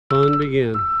Fun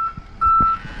begin.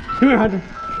 Come here, Hunter.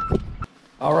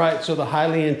 All right, so the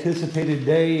highly anticipated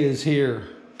day is here.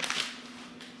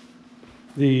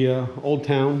 The Old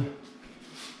Town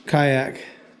kayak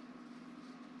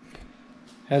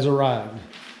has arrived.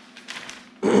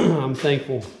 I'm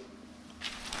thankful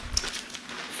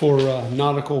for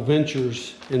Nautical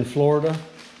Ventures in Florida.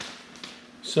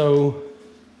 So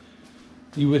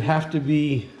you would have to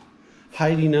be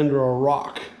hiding under a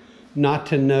rock not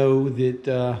to know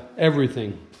that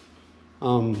everything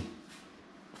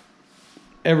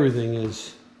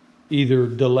is either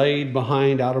delayed,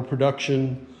 behind, out of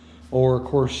production, or of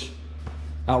course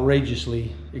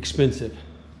outrageously expensive.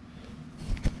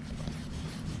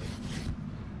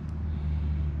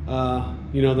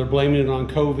 You know, they're blaming it on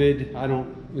COVID. I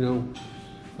don't know.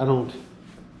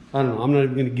 I'm not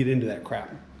even going to get into that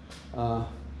crap.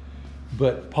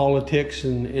 But politics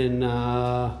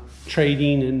and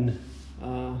trading and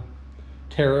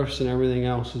tariffs and everything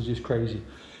else is just crazy.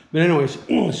 But anyways,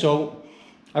 so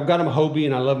I've got a Hobie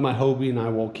and I love my Hobie and I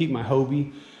will keep my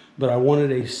Hobie, but I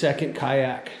wanted a second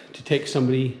kayak to take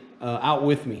somebody out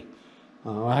with me.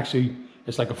 Actually,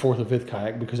 it's like a fourth or fifth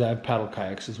kayak because I have paddle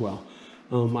kayaks as well.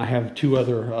 I have two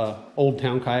other Old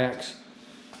Town kayaks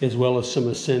as well as some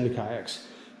Ascend kayaks.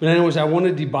 But anyways, I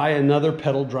wanted to buy another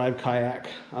pedal drive kayak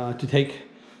to take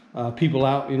people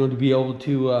out, you know, to be able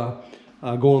to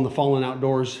go on the Fallen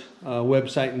Outdoors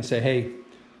website and say, hey,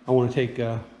 I want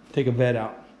to take a vet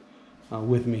out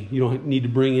with me. You don't need to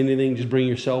bring anything, just bring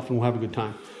yourself and we'll have a good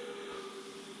time.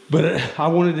 But I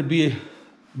wanted to be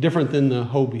different than the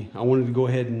Hobie. I wanted to go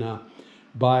ahead and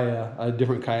buy a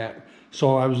different kayak.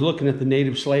 So I was looking at the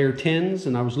Native Slayer 10s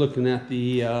and I was looking at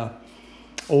the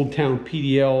Old Town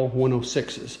PDL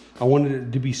 106s. I wanted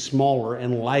it to be smaller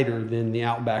and lighter than the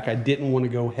Outback. I didn't want to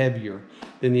go heavier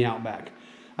than the Outback.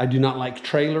 I do not like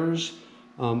trailers.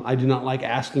 I do not like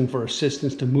asking for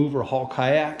assistance to move or haul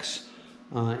kayaks.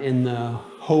 And the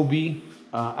Hobie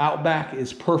Outback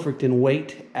is perfect in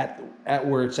weight at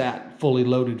where it's at, fully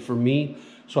loaded for me.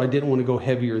 So I didn't want to go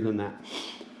heavier than that.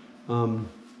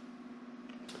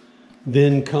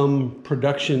 Then come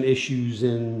production issues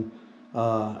and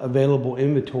available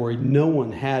inventory. No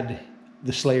one had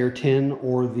the Slayer 10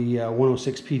 or the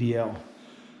 106 PDL.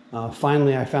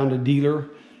 Finally, I found a dealer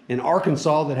in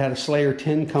Arkansas that had a Slayer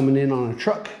 10 coming in on a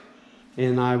truck,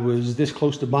 and I was this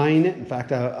close to buying it. In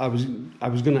fact, I was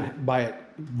gonna buy it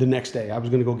the next day. I was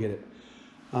gonna go get it.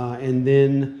 And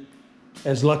then,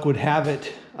 as luck would have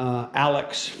it,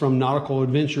 Alex from Nautical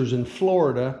Adventures in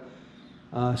Florida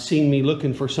seen me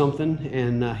looking for something,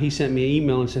 and he sent me an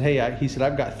email and said, hey, he said,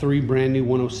 I've got 3 brand new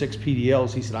 106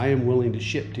 PDLs. He said, I am willing to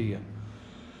ship to you.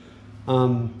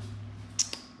 To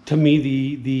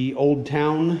me, the Old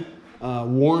Town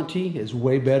warranty is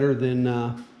way better than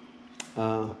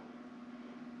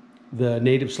the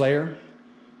Native Slayer.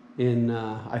 And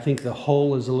I think the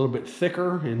hull is a little bit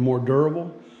thicker and more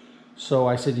durable. So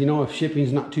I said, you know, if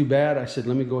shipping's not too bad, I said,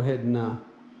 let me go ahead and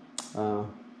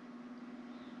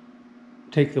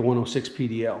take the 106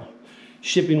 PDL.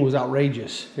 Shipping was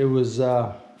outrageous. It was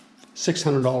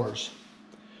 $600.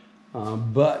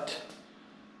 But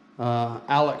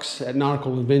Alex at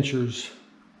Nautical Adventures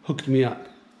hooked me up,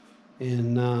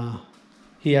 and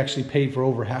he actually paid for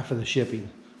over half of the shipping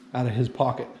out of his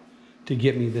pocket to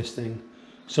get me this thing.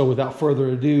 So without further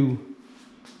ado,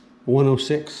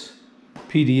 106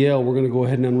 PDL, we're gonna go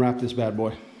ahead and unwrap this bad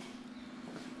boy.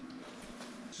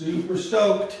 Super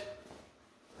stoked.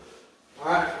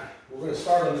 All right, we're going to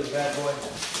start on this bad boy.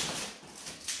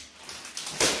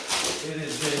 It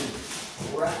has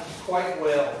been wrapped quite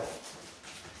well.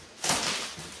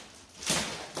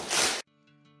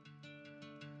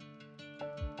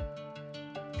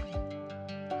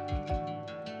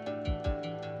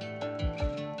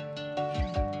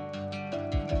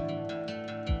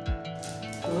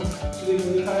 Sleeping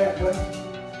in the kayak, bud?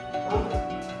 Huh?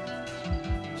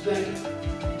 Stink?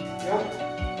 Yeah?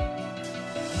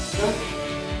 Yeah?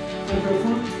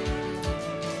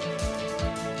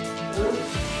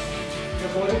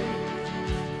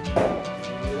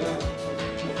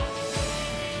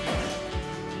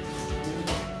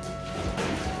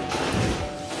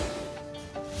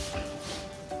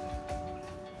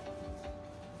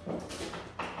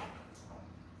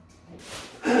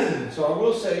 So I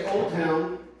will say Old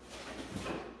Town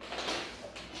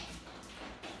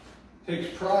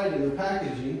takes pride in the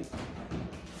packaging.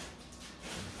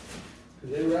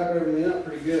 They wrap everything up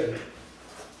pretty good.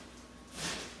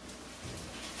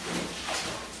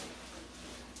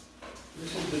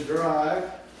 This is the drive.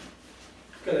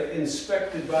 It's got an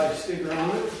inspected by sticker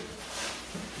on it.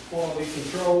 Quality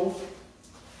control.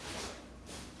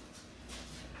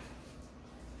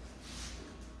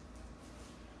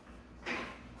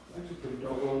 Pretty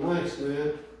doggone nice,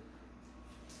 man.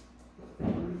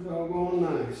 Pretty doggone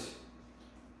nice.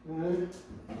 Okay.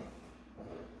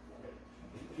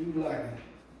 Do like it.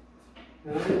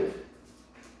 Okay.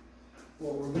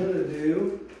 What we're gonna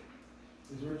do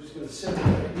is we're just gonna set it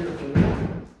right here for now,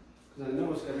 because I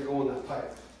know it's gonna go in that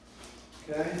pipe.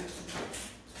 Okay.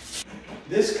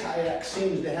 This kayak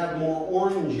seems to have more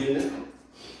orange in it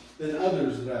than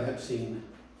others that I have seen.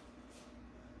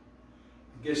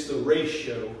 I guess the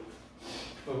ratio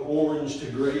of orange to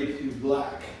gray to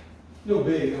black. No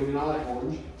big, I mean I like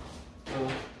orange.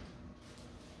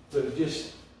 But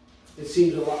it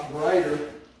seems a lot brighter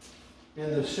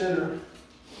in the center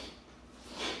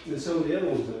than some of the other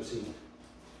ones that I've seen.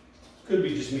 Could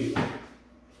be just me.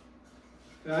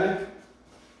 Okay?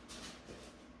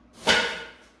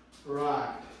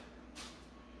 Right.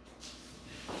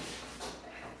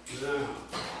 Now,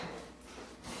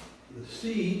 the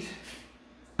seat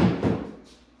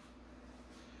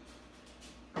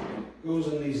goes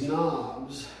in these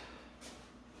knobs.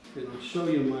 And I'll show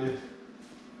you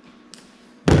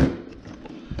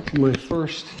my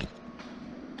first.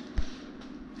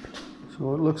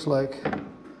 So it looks like, I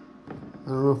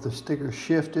don't know if the sticker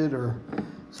shifted or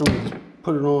someone just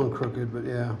put it on crooked, but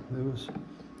yeah, it was,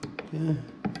 yeah.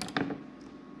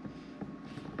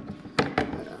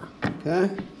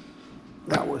 Okay,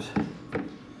 that was,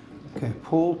 okay,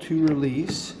 pull to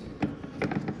release.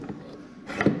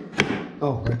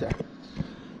 Oh, right there.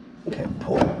 Okay,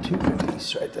 pull to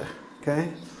release right there,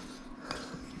 okay?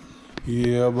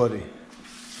 Yeah, buddy.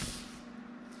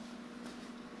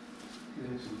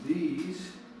 And so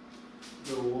these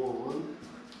go on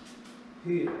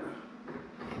here,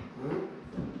 right?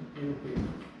 In here.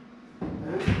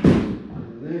 Okay.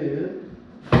 And then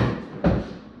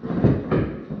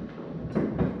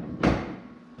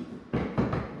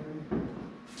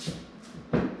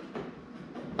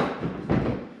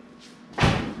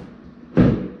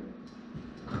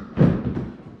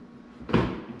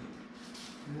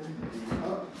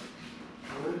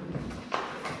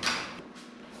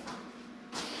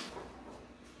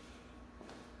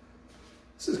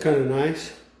this is kind of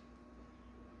nice.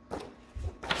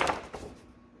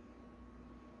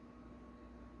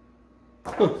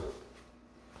 Huh.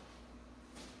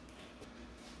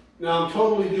 Now I'm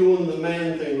totally doing the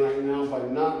man thing right now by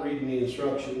not reading the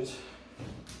instructions.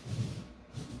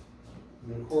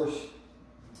 And of course,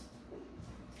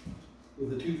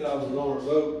 with a $2,000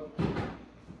 boat, I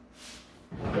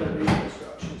better read the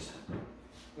instructions.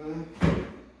 Okay?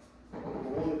 What I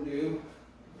want to do,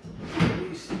 at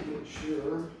least make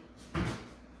sure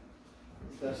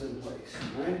that's in place,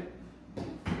 right? All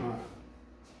right.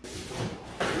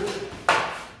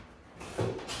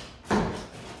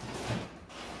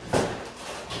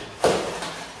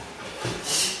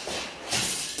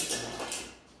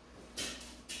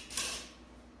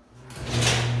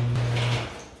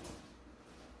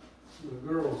 The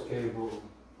girls came home.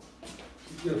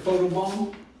 You get a photo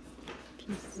bomb?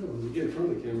 You get it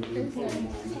from the camera. You get a photo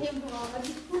bomb.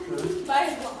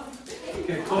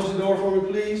 Okay, close the door for me,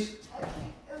 please.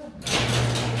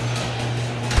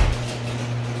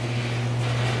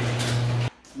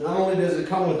 Not only does it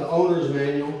come with the owner's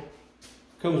manual,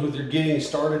 it comes with your getting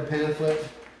started pamphlet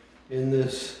in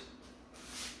this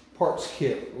parts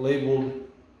kit labeled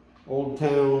Old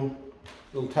Town,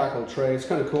 little tackle tray. It's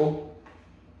kind of cool.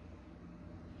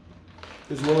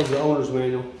 As well as the owner's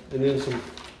manual, and then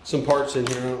some parts in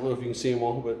here. I don't know if you can see them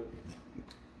all, but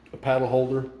a paddle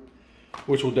holder,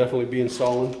 which will definitely be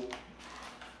installing.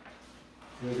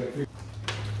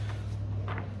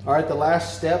 All right, the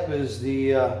last step is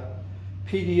the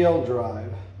PDL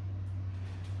drive.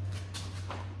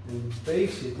 And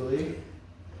basically,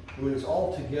 I mean, it's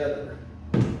all together.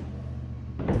 But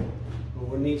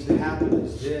what needs to happen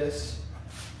is this.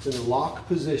 It's in the lock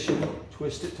position.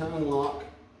 Twist it to unlock.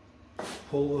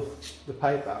 Pull the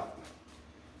pipe out.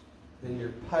 Then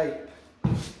your pipe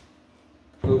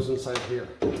goes inside here.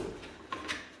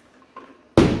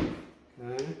 Okay.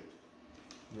 And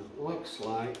it looks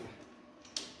like,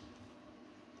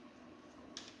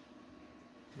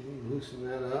 loosen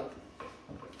that up.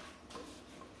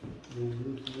 And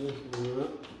loosen this one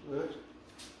up. Right.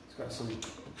 It's got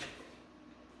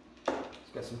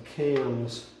some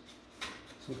cams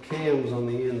on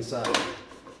the inside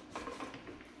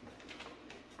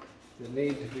that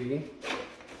need to be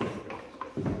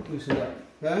loosened up.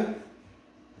 Okay?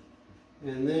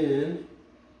 And then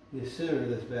you center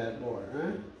this bad boy,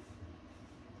 right?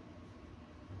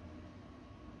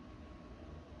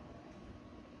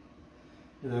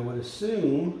 And I would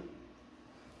assume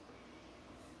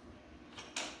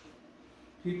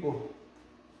people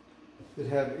that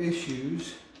have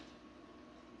issues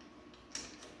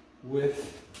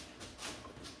with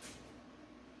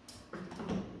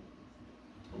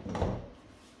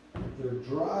their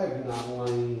drive not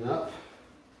lining up.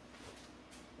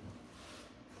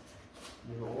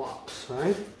 The locks,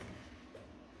 right?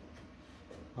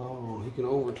 Oh, he can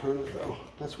overturn it though.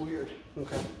 That's weird.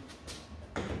 Okay.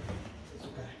 That's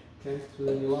okay. Okay, so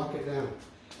then you lock it down.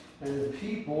 And the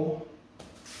people,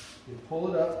 you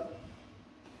pull it up,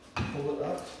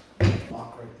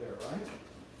 lock right there, right?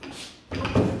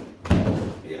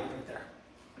 Yeah, right there.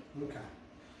 Okay.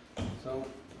 So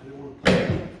I didn't want to pull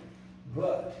it,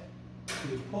 but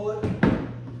you pull it.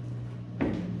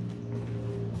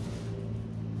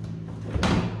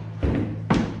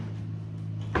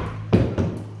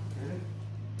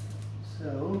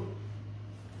 So,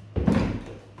 I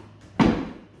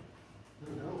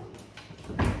don't know.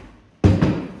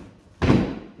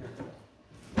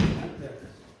 Right there.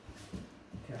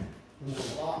 Okay. And the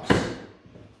locks.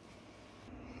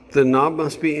 The knob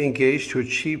must be engaged to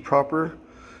achieve proper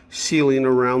sealing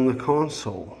around the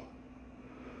console.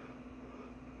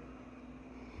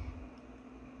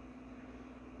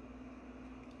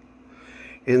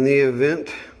 In the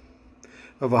event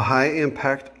of a high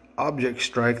impact object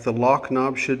strike, the lock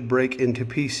knob should break into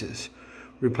pieces.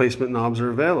 Replacement knobs are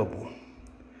available.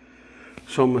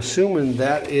 So I'm assuming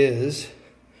that is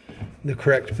the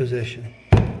correct position.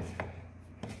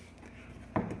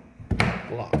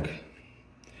 Lock.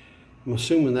 I'm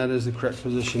assuming that is the correct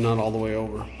position, not all the way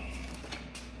over.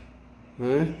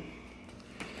 Alright.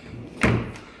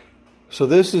 So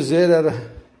this is it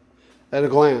at a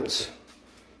glance.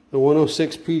 The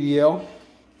 106 PDL.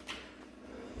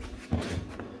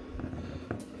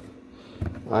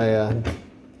 I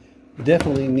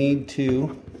definitely need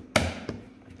to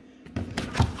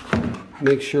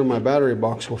make sure my battery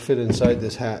box will fit inside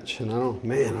this hatch, and I don't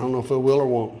know if it will or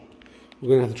won't. We're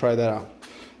gonna have to try that out.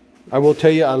 I will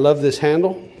tell you, I love this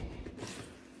handle.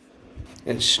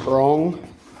 It's strong,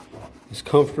 it's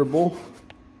comfortable,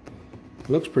 it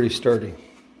looks pretty sturdy.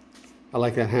 I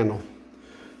like that handle.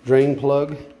 Drain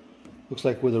plug, looks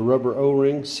like with a rubber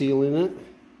O-ring sealing it.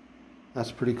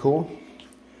 That's pretty cool.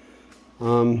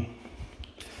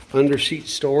 Under seat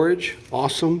storage,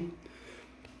 awesome.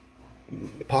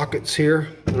 Pockets here.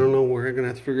 I don't know, we're gonna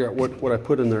have to figure out what I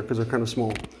put in there because they're kind of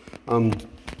small.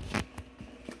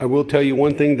 I will tell you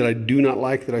one thing that I do not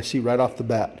like that I see right off the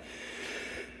bat.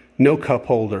 No cup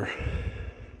holder.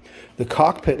 The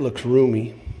cockpit looks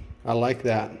roomy. I like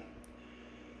that.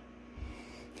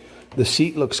 The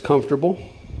seat looks comfortable.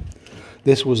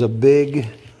 This was a big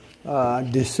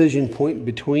decision point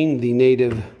between the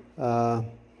native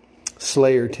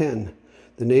Slayer 10.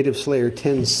 The native Slayer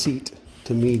 10 seat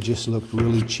to me just looked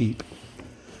really cheap.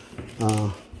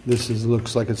 This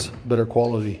looks like it's better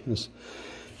quality. It's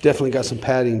definitely got some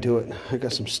padding to it. I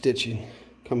got some stitching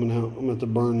coming out. I'm going to have to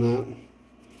burn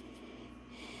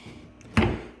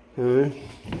that. Alright.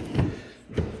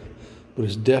 But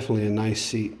it's definitely a nice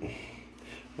seat.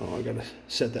 Oh, I got to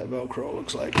set that Velcro,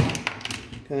 looks like.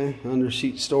 Okay, under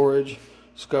seat storage,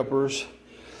 scuppers.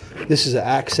 This is an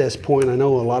access point. I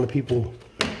know a lot of people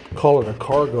call it a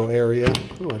cargo area.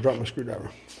 Oh, I dropped my screwdriver.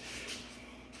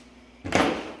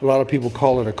 A lot of people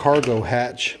call it a cargo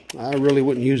hatch. I really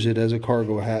wouldn't use it as a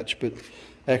cargo hatch, but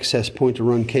access point to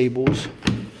run cables,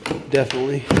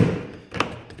 definitely.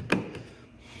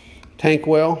 Tank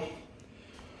well.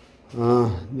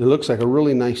 It looks like a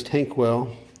really nice tank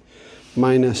well,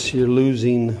 minus you're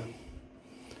losing,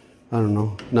 I don't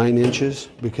know, 9 inches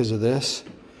because of this.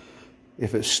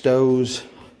 If it stows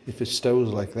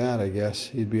like that, I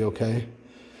guess you'd be okay.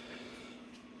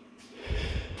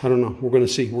 I don't know. We're going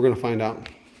to see. We're going to find out.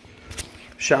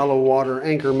 Shallow water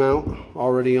anchor mount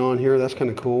already on here. That's kind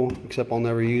of cool, except I'll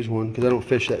never use one because I don't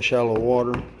fish that shallow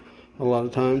water a lot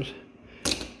of times.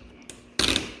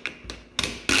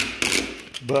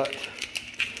 But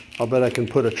I'll bet I can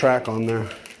put a track on there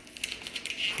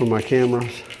for my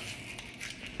cameras.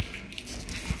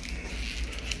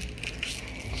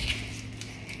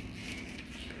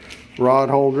 Rod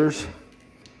holders.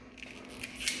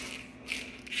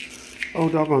 Oh,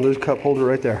 doggone, there's a cup holder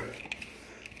right there.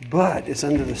 But it's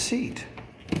under the seat.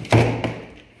 No,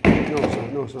 it's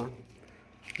not. No, it's not.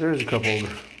 There's a cup holder.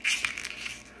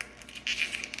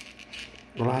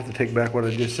 Well, I'll have to take back what I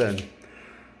just said.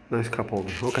 Nice cup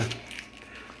holder. Okay.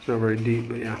 It's not very deep,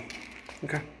 but yeah.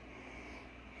 Okay.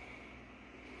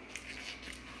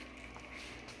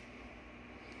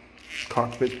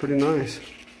 Cockpit's pretty nice.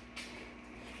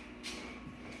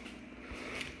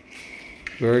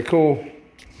 Very cool.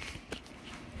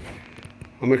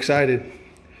 I'm excited.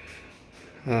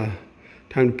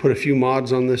 Time to put a few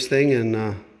mods on this thing, and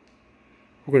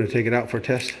we're going to take it out for a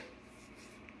test.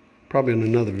 probably in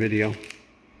another video.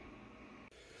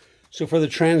 So for the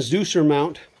transducer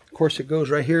mount, of course it goes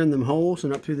right here in them holes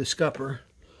and up through the scupper.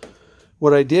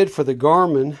 What I did for the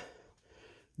Garmin,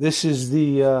 this is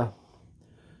the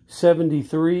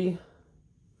 73.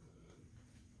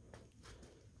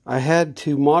 I had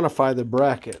to modify the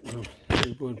bracket. Go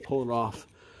ahead and pull it off.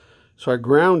 So I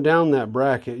ground down that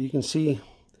bracket. You can see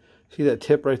that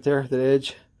tip right there, that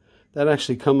edge? That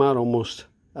actually come out almost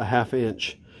a ½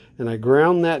 inch. And I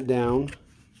ground that down.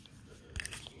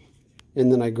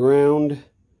 And then I ground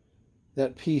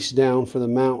that piece down for the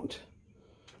mount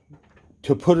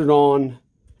to put it on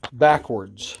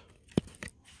backwards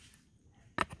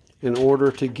in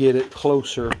order to get it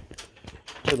closer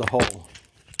to the hole.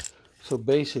 So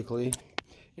basically,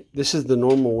 this is the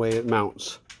normal way it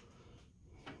mounts,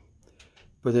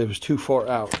 but it was too far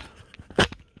out.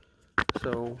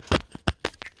 So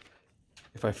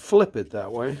if I flip it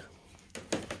that way,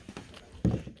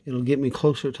 it'll get me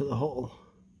closer to the hole.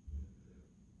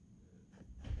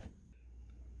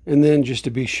 And then just to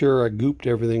be sure, I gooped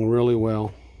everything really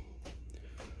well.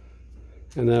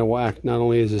 And that will act not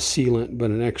only as a sealant,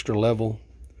 but an extra level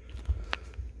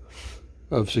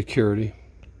of security.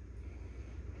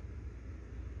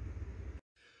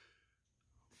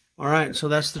 All right, so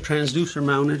that's the transducer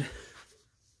mounted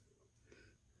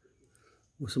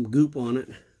with some goop on it.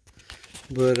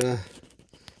 But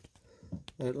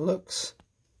it looks,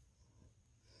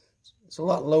 it's a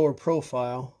lot lower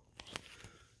profile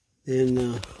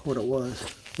than what it was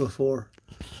before.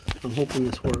 I'm hoping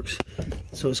this works.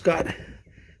 So it's got,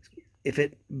 if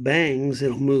it bangs,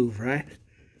 it'll move, right?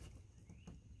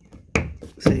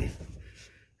 See?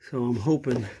 So I'm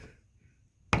hoping,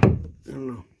 I don't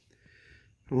know.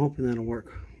 I'm hoping that'll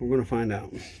work. We're going to find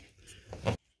out.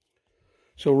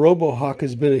 So RoboHawk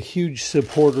has been a huge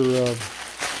supporter of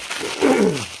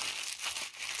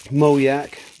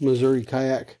MOYAC, Missouri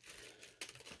Kayak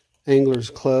Anglers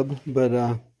Club,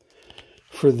 but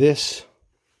for this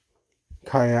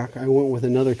kayak, I went with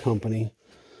another company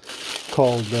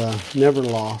called Never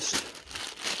Lost.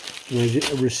 And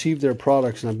I received their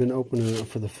products, and I've been opening it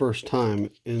for the first time.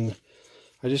 And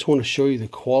I just want to show you the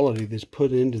quality that's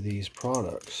put into these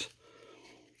products.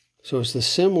 So it's the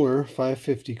similar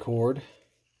 550 cord.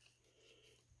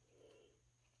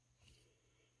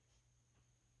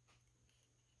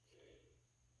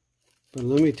 But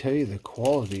let me tell you, the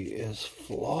quality is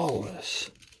flawless.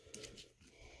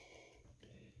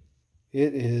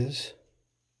 It is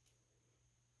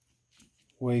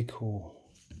way cool.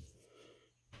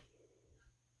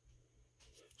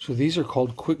 So these are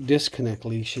called quick disconnect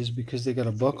leashes because they got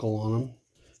a buckle on them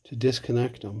to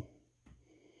disconnect them.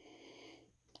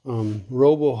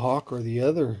 RoboHawk or the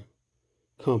other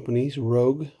companies,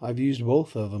 Rogue, I've used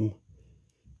both of them.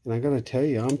 And I gotta tell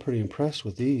you, I'm pretty impressed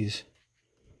with these.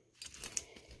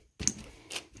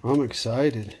 I'm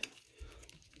excited.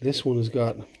 This one has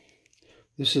got,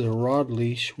 this is a rod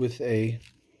leash with a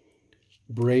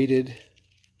braided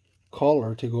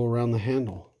collar to go around the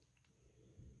handle.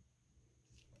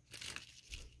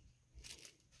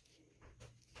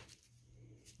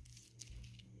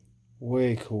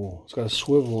 Way cool. It's got a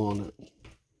swivel on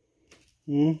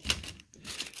it.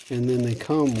 And then they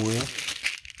come with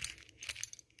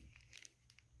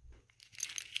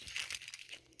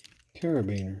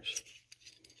carabiners.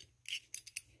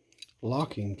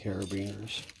 Locking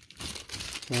carabiners.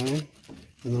 Okay.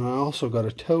 And then I also got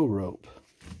a tow rope.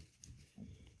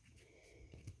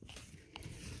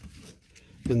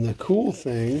 And the cool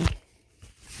thing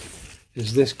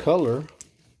is this color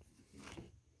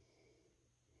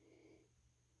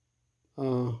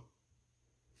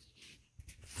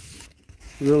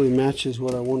really matches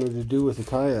what I wanted to do with the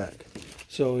kayak.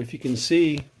 So if you can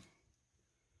see,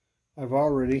 I've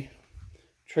already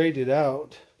traded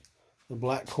out the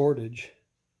black cordage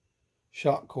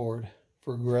shock cord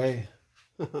for gray.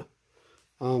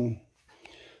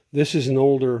 This is an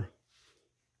older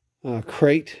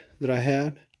crate that I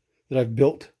had, that I've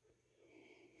built.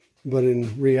 But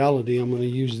in reality, I'm going to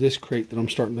use this crate that I'm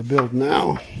starting to build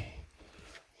now.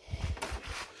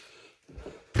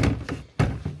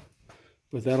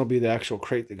 But that'll be the actual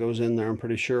crate that goes in there, I'm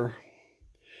pretty sure.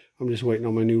 I'm just waiting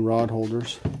on my new rod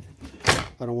holders.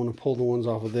 I don't want to pull the ones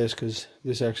off of this because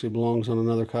this actually belongs on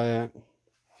another kayak.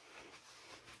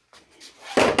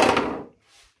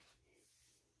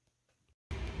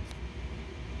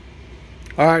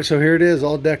 Alright, so here it is,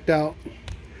 all decked out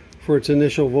for its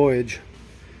initial voyage.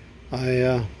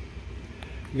 I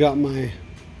got my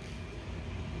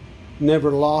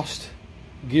Never Lost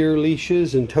gear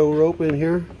leashes and tow rope in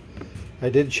here. I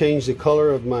did change the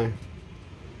color of my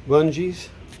bungees.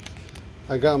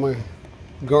 I got my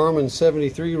Garmin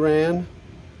 73 ran.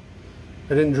 I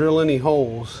didn't drill any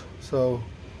holes, so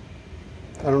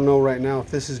I don't know right now if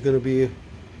this is going to be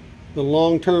the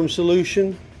long-term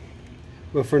solution.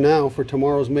 But for now, for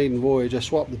tomorrow's maiden voyage, I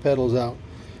swapped the pedals out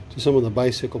to some of the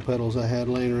bicycle pedals I had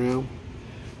laying around.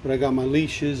 But I got my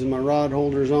leashes and my rod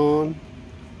holders on.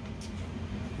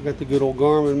 I got the good old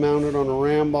Garmin mounted on a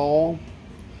ram ball.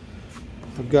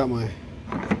 I've got my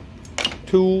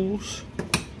tools,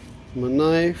 my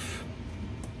knife,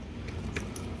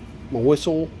 my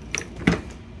whistle,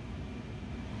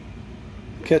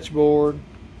 catch board.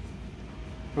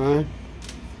 Right.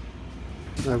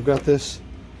 I've got this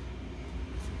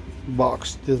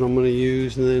box that I'm going to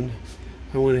use, and then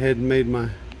I went ahead and made my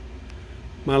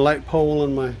light pole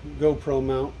and my GoPro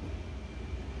mount.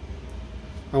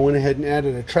 I went ahead and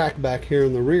added a track back here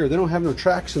in the rear. They don't have no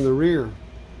tracks in the rear,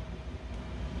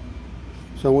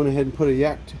 so I went ahead and put a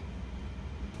yak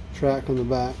track on the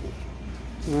back.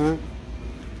 Alright,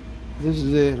 this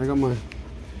is it. I got my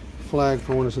flag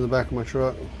for when it's in the back of my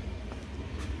truck.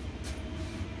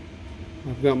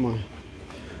 I've got my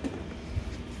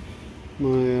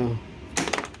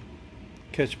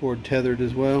catchboard tethered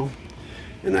as well,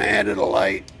 and I added a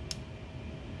light.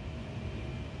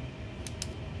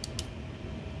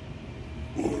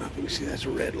 I don't know if you can see, that's a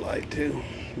red light too,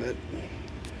 but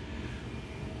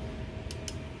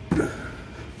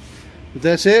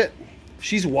that's it.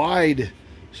 She's wide,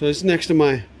 so it's next to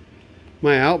my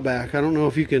Outback. I don't know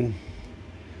if you can,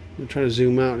 I'm trying to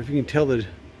zoom out, if you can tell that,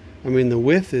 I mean, the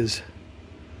width is,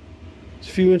 it's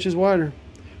a few inches wider.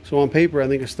 So on paper I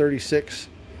think it's 36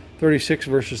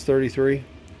 versus 33,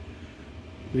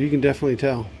 but you can definitely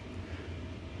tell.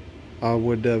 I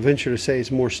would venture to say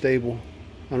it's more stable.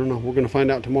 I don't know, we're going to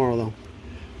find out tomorrow though.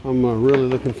 I'm really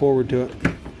looking forward to it.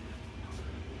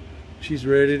 She's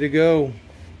ready to go.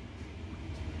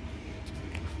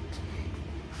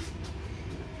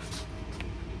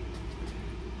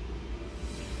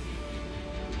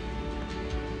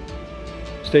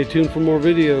 Stay tuned for more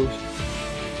videos.